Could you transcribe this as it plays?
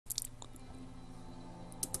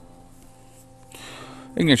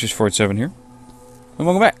Ignatius 47 here, and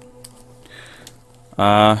welcome back.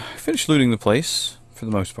 Finished looting the place for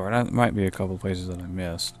the most part. There might be a couple of places that I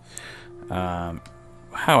missed.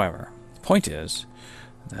 However, the point is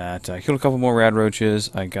that I killed a couple more rad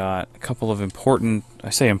roaches. I got a couple of important, I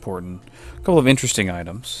say important, a couple of interesting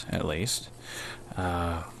items at least.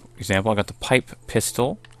 Example, I got the pipe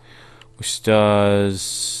pistol, which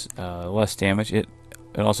does less damage. It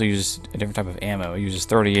also uses a different type of ammo. It uses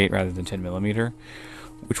 38 rather than 10mm,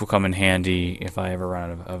 which will come in handy if I ever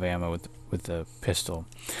run out of ammo with the pistol.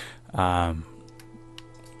 I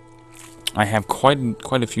have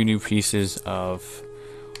quite a few new pieces of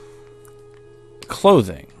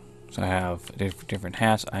clothing. So I have different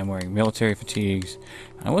hats. I'm wearing military fatigues.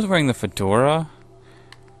 I was wearing the fedora.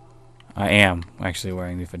 I am actually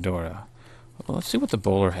wearing the fedora. Well, let's see what the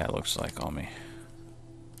bowler hat looks like on me.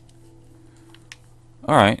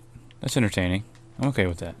 Alright, that's entertaining. I'm okay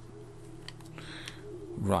with that.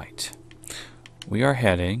 Right. We are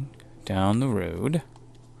heading down the road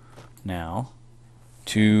now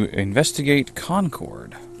to investigate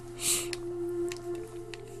Concord.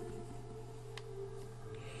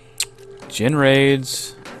 Gen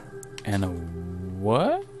raids and a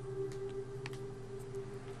what?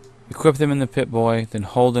 Equip them in the Pip-Boy, then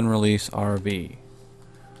hold and release RB.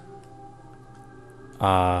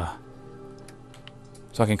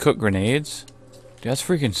 So I can cook grenades? Dude, that's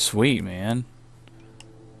freaking sweet, man.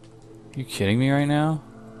 You kidding me right now?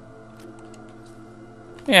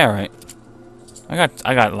 Yeah, right. I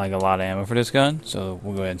got like a lot of ammo for this gun, so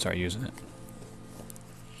we'll go ahead and start using it.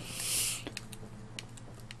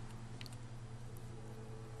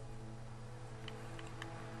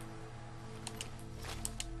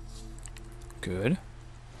 Good.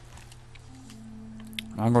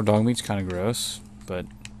 Mongrel dog meat's kind of gross, but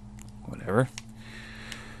whatever.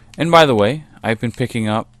 And by the way, I've been picking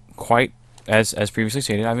up as previously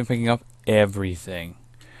stated, I've been picking up everything.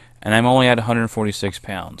 And I'm only at 146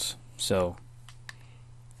 pounds. So,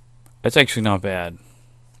 that's actually not bad.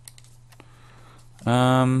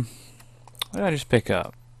 What did I just pick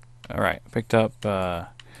up? Alright, picked up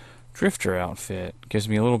Drifter outfit. Gives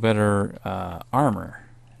me a little better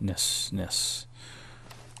armor-ness.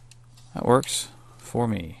 That works for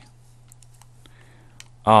me.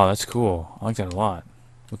 Oh, that's cool. I like that a lot.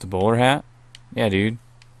 With the bowler hat? Yeah, dude.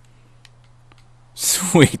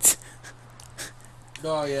 Sweet.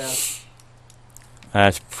 Oh, yeah.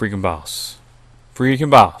 That's freaking boss. Freaking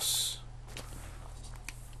boss.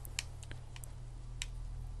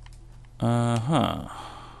 Uh-huh.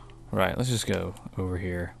 Right, let's just go over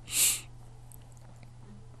here.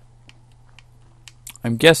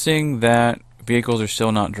 I'm guessing that vehicles are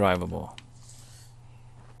still not drivable.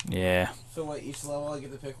 Yeah. So what, each level I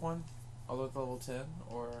get to pick one? All the way to level 10?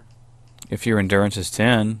 Or... If your endurance is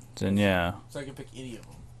 10, then yeah. So I can pick any of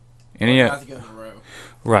them? Any or I have to go in a row?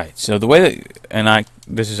 Right. So the way that... And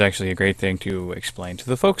this is actually a great thing to explain to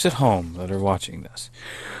the folks at home that are watching this.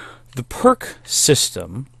 The perk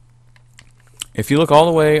system, if you look all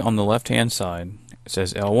the way on the left-hand side, it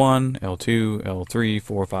says L1, L2, L3,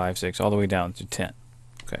 4, 5, 6, all the way down to 10.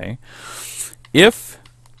 Okay? If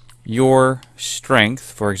your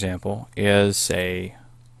strength, for example, is, say...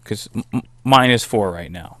 Because mine is 4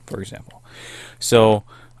 right now, for example. So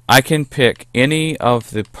I can pick any of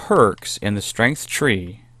the perks in the strength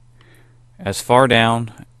tree as far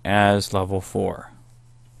down as level 4.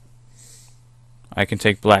 I can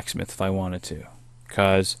take blacksmith if I wanted to,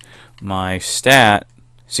 because my stat,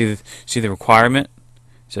 see the requirement?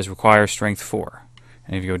 It says require strength 4.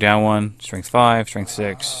 And if you go down 1, strength 5, strength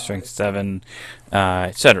 6, strength 7,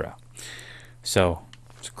 etc. So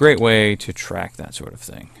it's a great way to track that sort of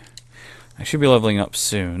thing. I should be leveling up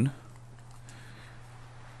soon.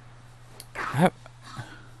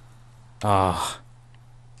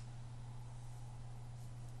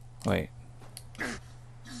 Wait.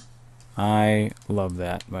 I love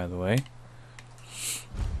that, by the way.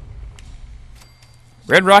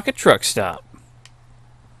 Red Rocket Truck Stop.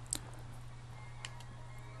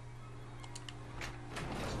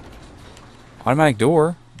 Automatic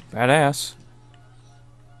door. Badass.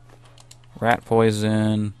 Rat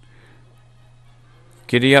poison.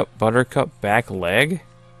 Giddy up Buttercup back leg.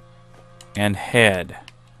 And head.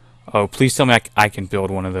 Oh, please tell me I can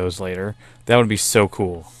build one of those later. That would be so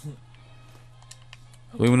cool.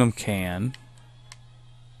 Aluminum can.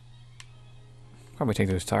 Probably take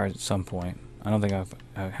those tires at some point. I don't think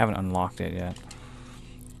I haven't unlocked it yet.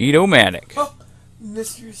 Eat-O-Matic. Oh,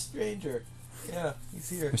 Mystery Stranger. Yeah, he's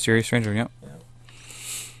here. Mysterious Stranger, yep.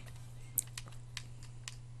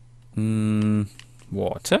 Yeah.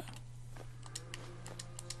 Water.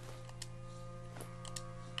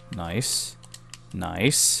 Nice.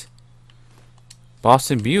 Nice.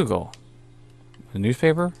 Boston Bugle. The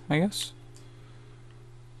newspaper, I guess?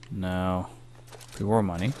 No. Pre-war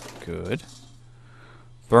money. Good.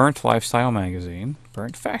 Burnt Lifestyle Magazine.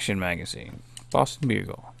 Burnt Fashion Magazine. Boston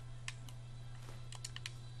Bugle.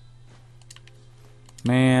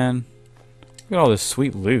 Man. Look at all this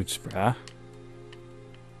sweet loot, bruh.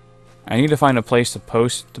 I need to find a place to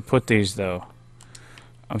put these, though.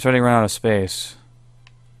 I'm starting to run out of space.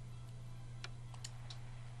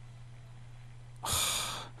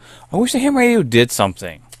 I wish the ham radio did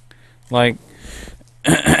something. Like,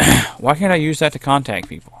 why can't I use that to contact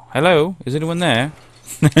people? Hello? Is anyone there?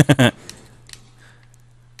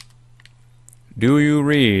 Do you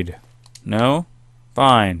read? No?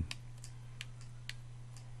 Fine.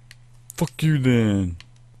 Fuck you then.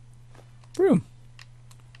 Broom.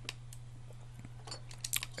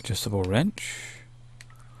 Adjustable wrench.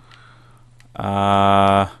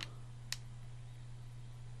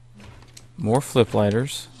 More flip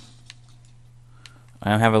lighters.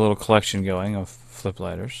 I have a little collection going of flip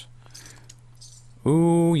lighters.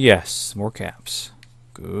 Ooh, yes. More caps.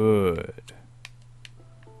 Good.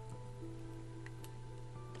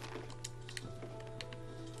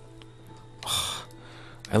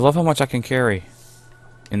 I love how much I can carry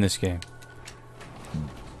in this game.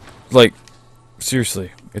 Like,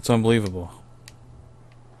 seriously, it's unbelievable.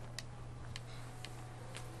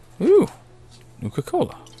 Ooh,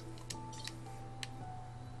 Nuka-Cola.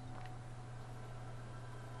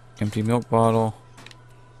 Empty milk bottle.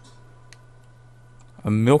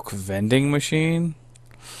 A milk vending machine?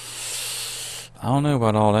 I don't know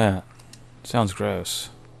about all that. Sounds gross.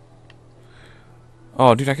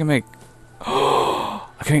 Oh, dude, I can make...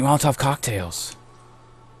 I can make Molotov cocktails.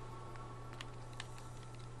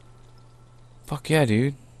 Fuck yeah,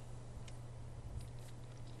 dude.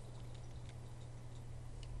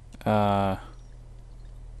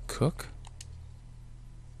 Cook?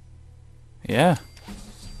 Yeah.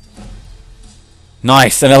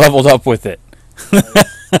 Nice, and I leveled up with it.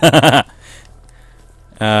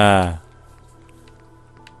 Man,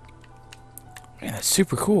 that's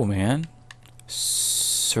super cool, man.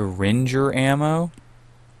 Syringer ammo.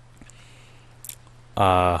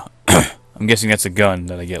 I'm guessing that's a gun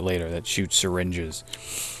that I get later that shoots syringes,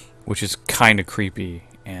 which is kind of creepy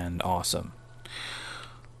and awesome.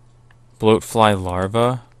 Bloatfly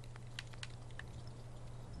larva.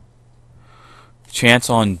 Chance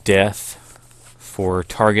on death for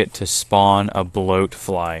target to spawn a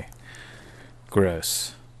bloatfly.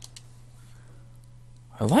 Gross.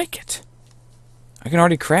 I like it. I can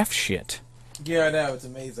already craft shit. Yeah, I know. It's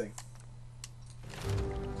amazing.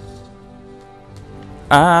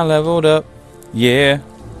 I leveled up. Yeah.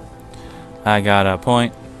 I got a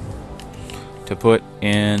point to put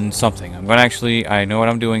in something. I'm going to actually... I know what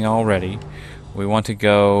I'm doing already. We want to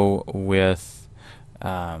go with...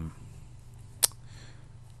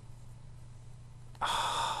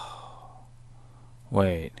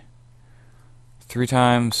 wait. 3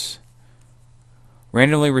 times...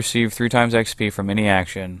 Randomly receive 3 times XP from any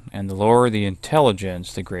action, and the lower the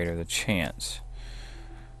intelligence, the greater the chance.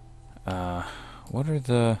 What are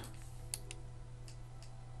the...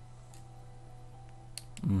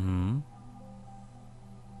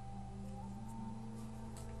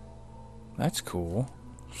 That's cool.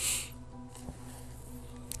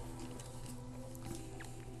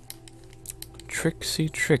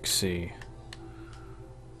 Trixie.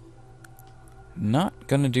 Not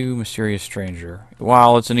gonna do Mysterious Stranger.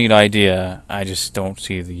 While it's a neat idea, I just don't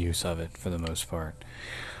see the use of it for the most part.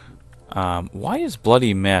 Why is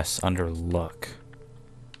Bloody Mess under Luck?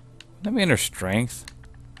 Would that be under Strength?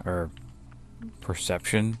 Or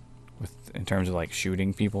Perception? In terms of like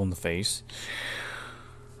shooting people in the face?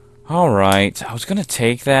 Alright, I was gonna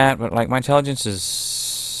take that, but like my intelligence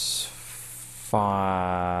is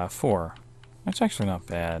 4. That's actually not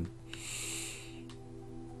bad.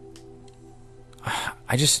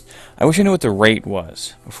 I wish I knew what the rate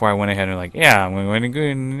was before I went ahead and like, yeah, I'm going to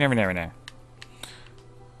go never.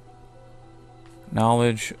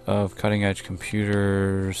 Knowledge of cutting edge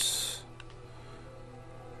computers.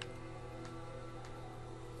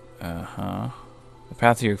 The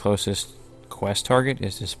path to your closest quest target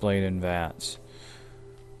is displayed in VATS.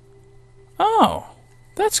 Oh,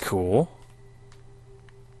 that's cool.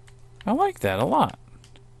 I like that a lot.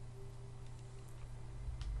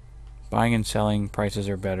 Buying and selling prices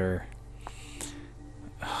are better.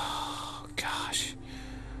 Oh, gosh.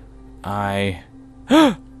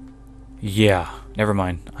 Yeah, never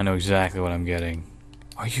mind. I know exactly what I'm getting.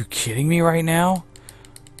 Are you kidding me right now?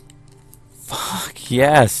 Fuck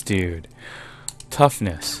yes, dude.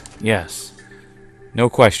 Toughness. Yes. No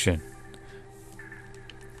question.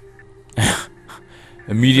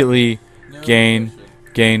 Immediately No gain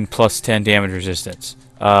question. gain plus 10 damage resistance.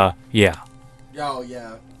 Yeah. Oh,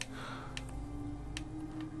 yeah.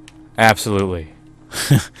 Absolutely.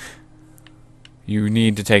 You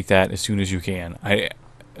need to take that as soon as you can.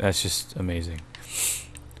 That's just amazing.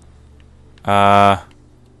 Guys,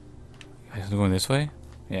 going this way?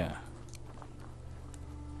 Yeah.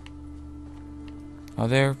 Are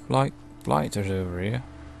there lights over here?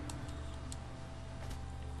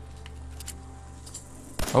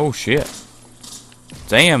 Oh shit.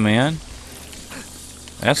 Damn, man.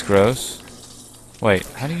 That's gross. Wait,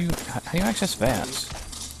 how do you access VATS?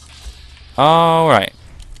 All right.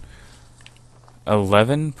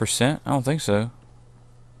 11%? I don't think so.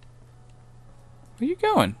 Where you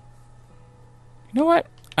going? You know what?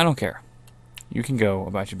 I don't care. You can go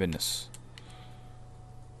about your business.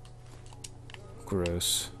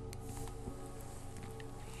 Gross.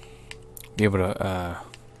 Be able to,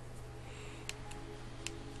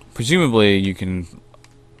 presumably you can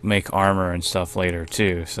make armor and stuff later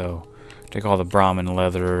too, so take all the Brahmin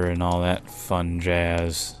leather and all that fun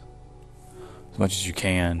jazz as much as you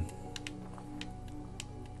can.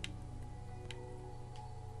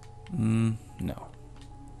 No.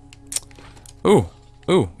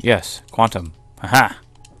 Ooh, yes, quantum. Haha.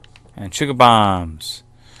 And sugar bombs.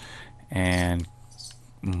 And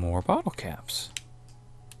more bottle caps.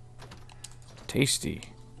 Tasty.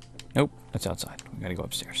 Nope, that's outside. We gotta go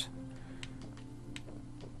upstairs.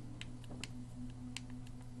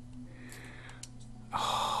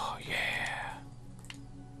 Oh, yeah.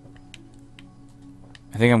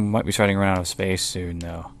 I think I might be starting to run out of space soon,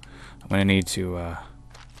 though. I'm gonna need to,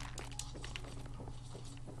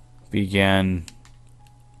 begin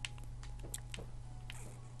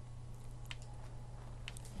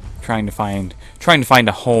trying to find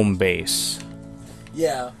a home base.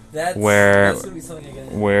 Yeah, that's Where- that's gonna be something I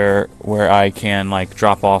gotta where I can like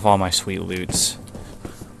drop off all my sweet loots.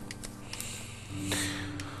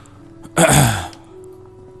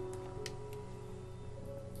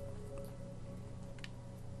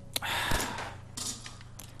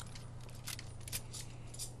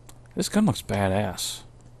 This gun looks badass.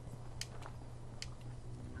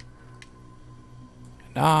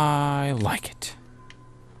 And I like it.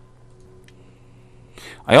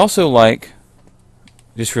 I also like,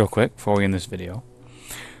 just real quick before we end this video,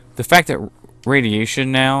 the fact that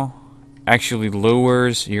radiation now actually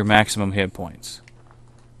lowers your maximum hit points.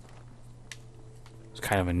 It's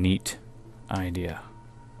kind of a neat idea.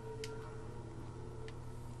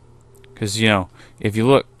 Because, you know, if you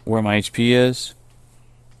look where my HP is,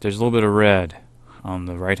 there's a little bit of red on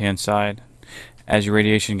the right hand side. As your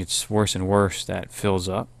radiation gets worse and worse, that fills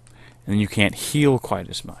up, and then you can't heal quite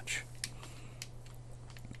as much.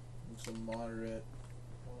 some moderate.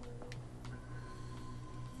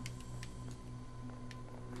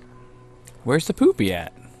 Where's the poopy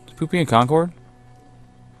at? Is Poopy in Concord?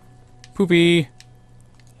 Poopy!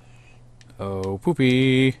 Oh,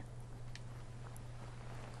 Poopy!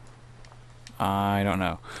 I don't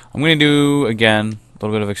know. I'm gonna do, again, a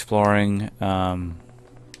little bit of exploring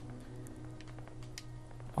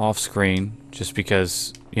off screen, just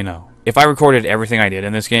because, you know, if I recorded everything I did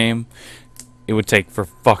in this game, it would take for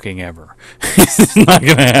fucking ever. It's not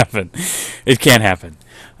gonna happen. It can't happen.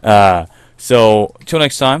 So, till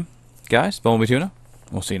next time, guys, Bumblebee Tuna,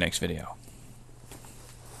 we'll see you next video.